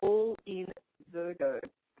Mars all in Virgo.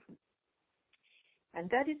 And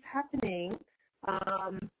that is happening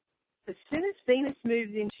as soon as Venus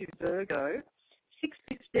moves into Virgo,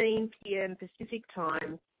 6:15 p.m. Pacific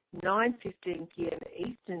time, 9:15 p.m.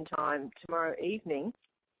 Eastern time tomorrow evening.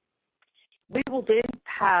 We will then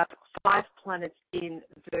have 5 planets in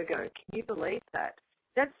Virgo. Can you believe that?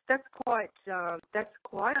 That's quite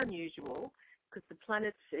unusual, because the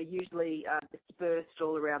planets are usually dispersed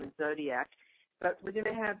all around the zodiac. But we're going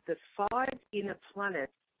to have the 5 inner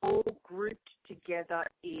planets all grouped together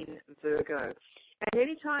in Virgo. And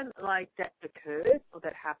anytime like that occurs or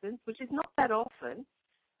that happens, which is not that often,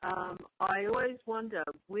 I always wonder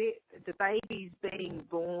where the baby's being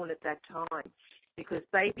born at that time, because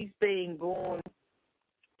babies being born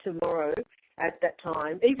tomorrow at that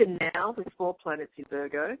time, even now with 4 planets in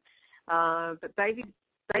Virgo, but babies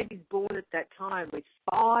born at that time with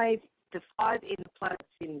the 5 inner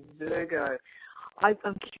planets in Virgo.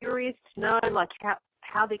 I'm curious to know like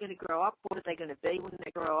how they're going to grow up. What are they going to be when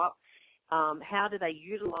they grow up? How do they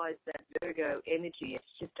utilize that Virgo energy?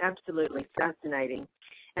 It's just absolutely fascinating.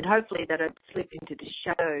 And hopefully they don't slip into the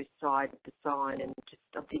shadow side of the sign and just,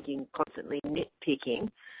 I'm thinking, constantly nitpicking.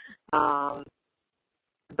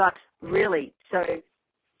 But really, so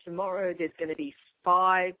tomorrow there's going to be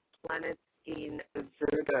 5 planets in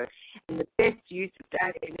Virgo. And the best use of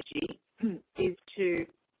that energy is to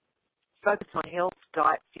focus on health,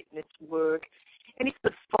 diet, fitness, work, any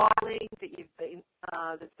sort of filing that you've been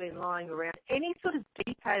that's been lying around, any sort of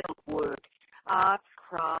detailed work, arts,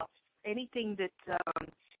 crafts, anything that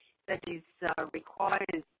is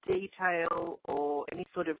requires detail or any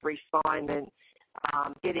sort of refinement,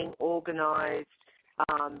 getting organised,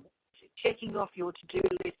 checking off your to-do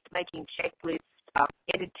list, making checklists,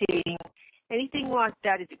 editing, anything like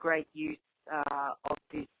that is a great use of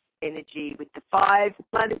this energy with the 5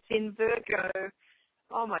 planets in Virgo.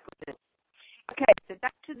 Oh my goodness. Okay, so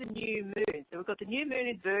back to the new moon. So we've got the new moon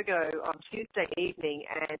in Virgo on Tuesday evening,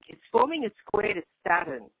 and it's forming a square to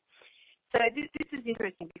Saturn. So this is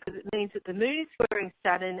interesting because it means that the moon is squaring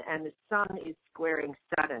Saturn and the sun is squaring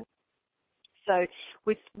Saturn. So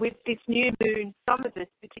with this new moon, some of us,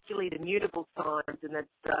 particularly the mutable signs, and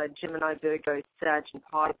that's Gemini, Virgo, Sag, and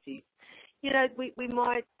Pisces, you know,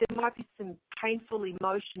 there might be some painful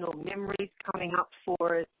emotional memories coming up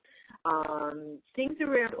for us. Things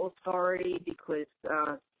around authority, because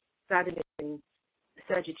Saturn in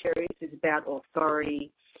Sagittarius is about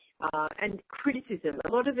authority, and criticism.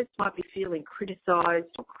 A lot of us might be feeling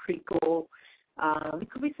criticized or critical. There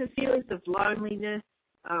could be some feelings of loneliness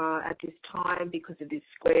at this time because of this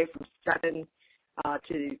square from Saturn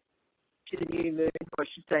to the new moon, or I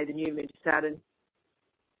should say the new moon to Saturn.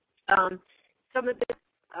 Some of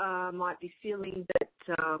us might be feeling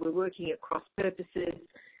that we're working at cross purposes.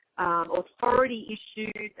 Authority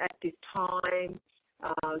issues at this time,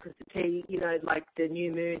 because like the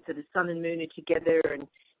new moon, so the sun and moon are together, and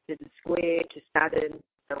there's a square to Saturn,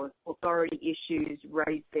 so authority issues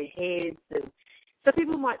raise their heads, and so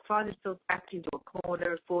people might find themselves backed into a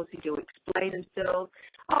corner, forcing to explain themselves.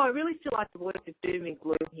 Oh, I really feel like the words of doom and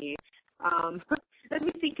gloom here. Let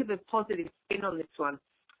me think of a positive spin on this one.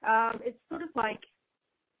 It's sort of like,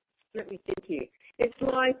 let me think here. It's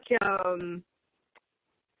like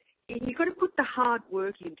you've got to put the hard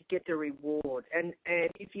work in to get the reward. And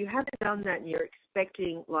if you haven't done that and you're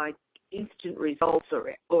expecting like instant results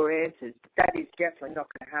or answers, that is definitely not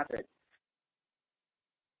going to happen.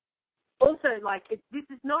 Also, like this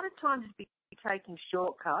is not a time to be taking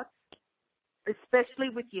shortcuts, especially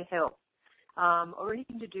with your health or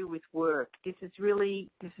anything to do with work. This is really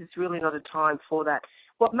not a time for that.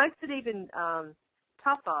 What makes it even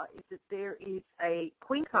tougher is that there is a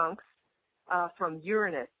quincunx from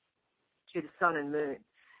Uranus to the sun and moon.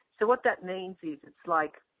 So what that means is it's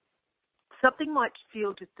like something might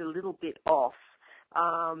feel just a little bit off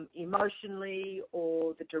emotionally,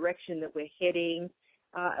 or the direction that we're heading.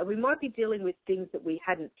 We might be dealing with things that we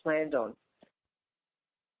hadn't planned on.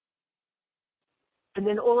 And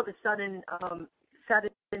then all of a sudden,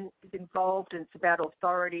 Saturn is involved and it's about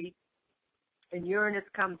authority. And Uranus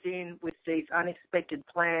comes in with these unexpected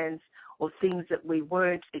plans or things that we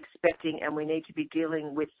weren't expecting, and we need to be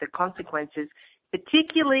dealing with the consequences,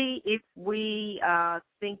 particularly if we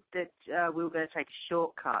think that we were going to take a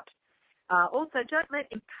shortcut. Also, don't let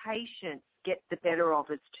impatience get the better of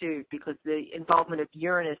us too, because the involvement of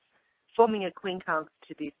Uranus forming a quincunx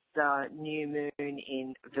to this new moon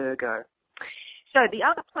in Virgo. So the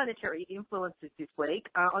other planetary influences this week,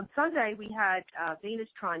 on Sunday we had Venus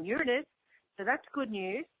trine Uranus, so that's good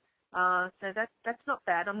news. So that's not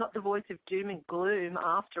bad. I'm not the voice of doom and gloom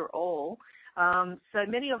after all. So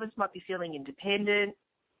many of us might be feeling independent,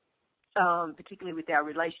 particularly with our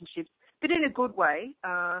relationships, but in a good way.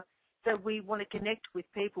 So we want to connect with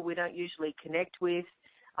people we don't usually connect with.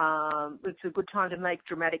 It's a good time to make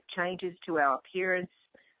dramatic changes to our appearance,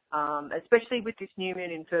 especially with this new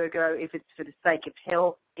moon in Virgo. If it's for the sake of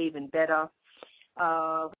health, even better.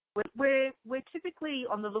 We're typically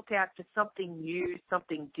on the lookout for something new,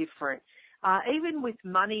 something different. Even with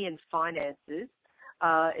money and finances,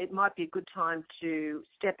 it might be a good time to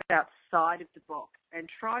step outside of the box and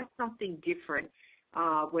try something different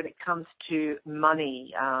when it comes to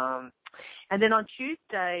money. And then on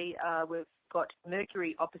Tuesday, we've got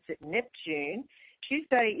Mercury opposite Neptune.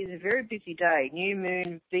 Tuesday is a very busy day. New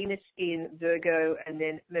moon, Venus in Virgo, and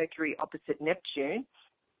then Mercury opposite Neptune.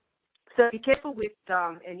 So be careful with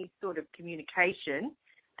any sort of communication,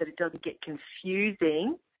 that it doesn't get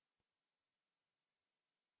confusing.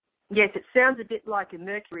 Yes, it sounds a bit like a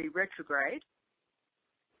Mercury retrograde.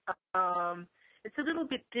 It's a little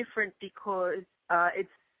bit different because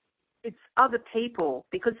it's other people.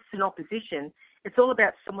 Because it's an opposition, it's all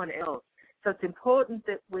about someone else. So it's important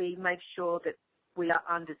that we make sure that we are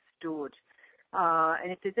understood.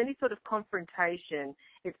 And if there's any sort of confrontation,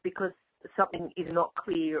 it's because something is not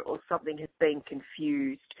clear or something has been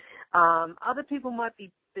confused. Other people might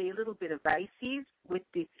be a little bit evasive with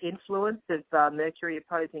this influence of Mercury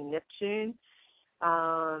opposing Neptune.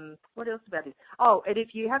 What else about this? Oh, and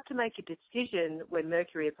if you have to make a decision when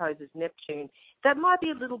Mercury opposes Neptune, that might be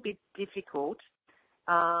a little bit difficult.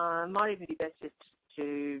 Might even be best just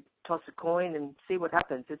to toss a coin and see what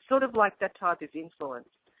happens. It's sort of like that type of influence.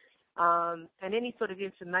 And any sort of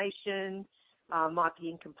information might be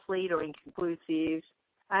incomplete or inconclusive.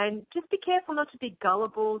 And just be careful not to be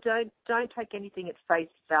gullible. Don't take anything at face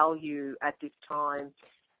value at this time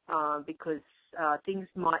because things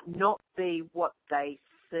might not be what they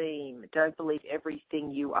seem. Don't believe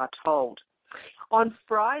everything you are told. On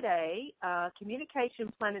Friday,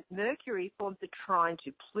 communication planet Mercury forms a trine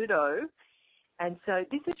to Pluto. And so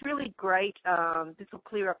this is really great. This will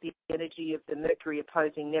clear up the energy of the Mercury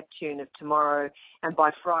opposing Neptune of tomorrow. And by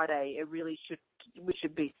Friday, we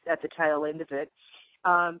should be at the tail end of it.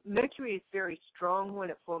 Mercury is very strong when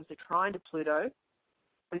it forms a trine to Pluto.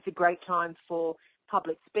 It's a great time for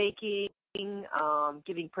public speaking,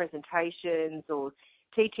 giving presentations or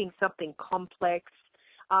teaching something complex.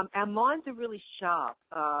 Our minds are really sharp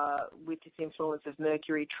with this influence of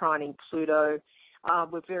Mercury trining Pluto.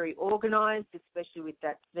 We're very organized, especially with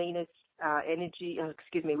that Venus energy,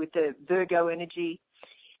 with the Virgo energy.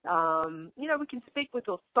 We can speak with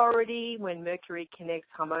authority when Mercury connects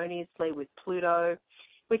harmoniously with Pluto.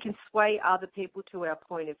 We can sway other people to our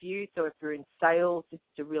point of view. So if you're in sales, this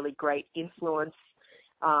is a really great influence.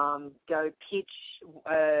 Go pitch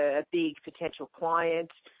a big potential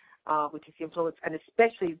client with this influence, and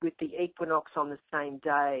especially with the equinox on the same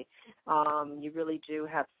day. You really do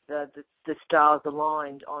have the stars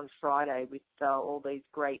aligned on Friday with all these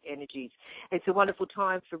great energies. It's a wonderful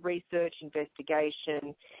time for research,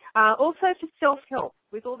 investigation, also for self-help.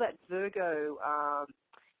 With all that Virgo,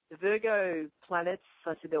 the Virgo planets,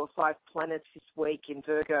 I said there were 5 planets this week in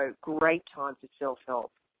Virgo, great time for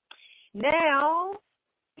self-help. Now,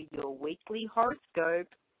 your weekly horoscope.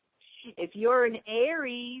 If you're an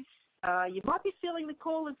Aries, you might be feeling the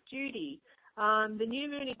call of duty. The new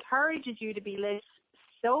moon encourages you to be less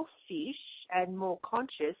selfish and more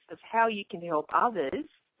conscious of how you can help others.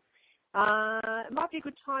 It might be a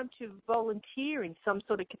good time to volunteer in some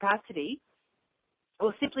sort of capacity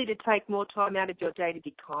or simply to take more time out of your day to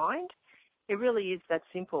be kind. It really is that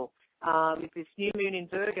simple. With this new moon in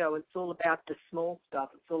Virgo, it's all about the small stuff.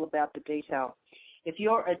 It's all about the detail. If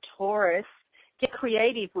you're a Taurus, get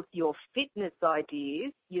creative with your fitness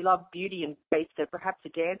ideas. You love beauty and grace, so perhaps a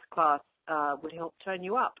dance class would help tone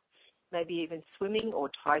you up. Maybe even swimming or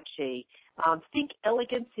Tai Chi. Think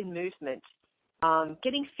elegance in movement.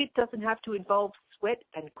 Getting fit doesn't have to involve sweat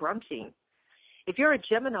and grunting. If you're a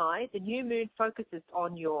Gemini, the new moon focuses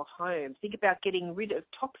on your home. Think about getting rid of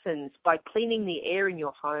toxins by cleaning the air in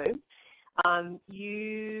your home.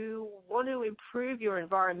 You want to improve your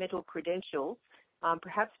environmental credentials,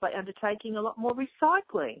 perhaps by undertaking a lot more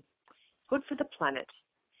recycling. good for the planet.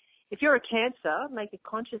 If you're a Cancer, make a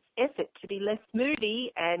conscious effort to be less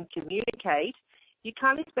moody and communicate. You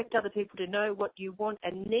can't expect other people to know what you want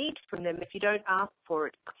and need from them if you don't ask for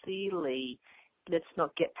it clearly. Let's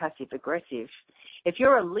not get passive-aggressive. If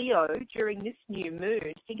you're a Leo, during this new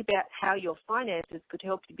moon, think about how your finances could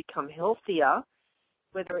help you become healthier,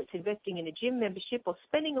 whether it's investing in a gym membership or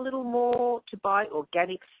spending a little more to buy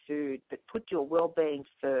organic food, but put your well-being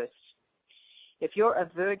first. If you're a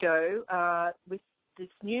Virgo, with this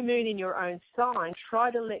new moon in your own sign, try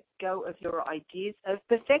to let go of your ideas of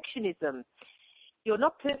perfectionism. You're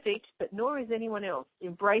not perfect, but nor is anyone else.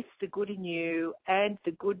 Embrace the good in you and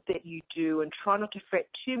the good that you do, and try not to fret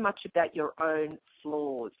too much about your own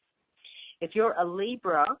flaws. If you're a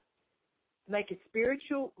Libra, make a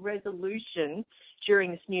spiritual resolution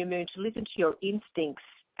during this new moon to listen to your instincts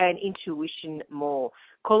and intuition more.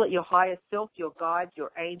 Call it your higher self, your guides,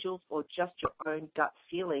 your angels, or just your own gut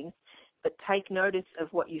feelings, but take notice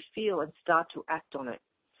of what you feel and start to act on it.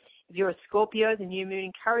 If you're a Scorpio, the new moon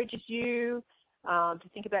encourages you to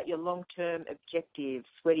think about your long-term objectives.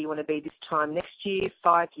 Where do you want to be this time next year,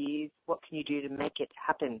 5 years? What can you do to make it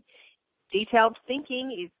happen? Detailed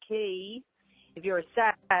thinking is key. If you're a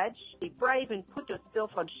Sag, be brave and put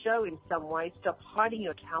yourself on show in some way. Stop hiding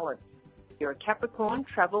your talents. If you're a Capricorn,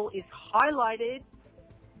 travel is highlighted.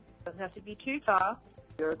 Doesn't have to be too far.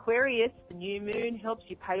 If you're Aquarius, the new moon helps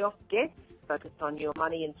you pay off debts. Focus on your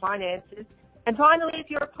money and finances. And finally, if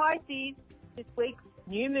you're a Pisces, this week's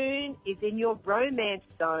new moon is in your romance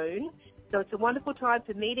zone, so it's a wonderful time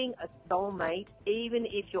for meeting a soulmate. Even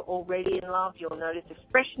if you're already in love, you'll notice a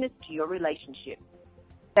freshness to your relationship.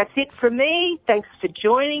 That's it from me. Thanks for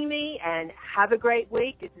joining me, and have a great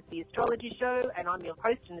week. This is the Astrology Show, and I'm your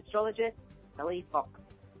host and astrologer, Kelly Fox.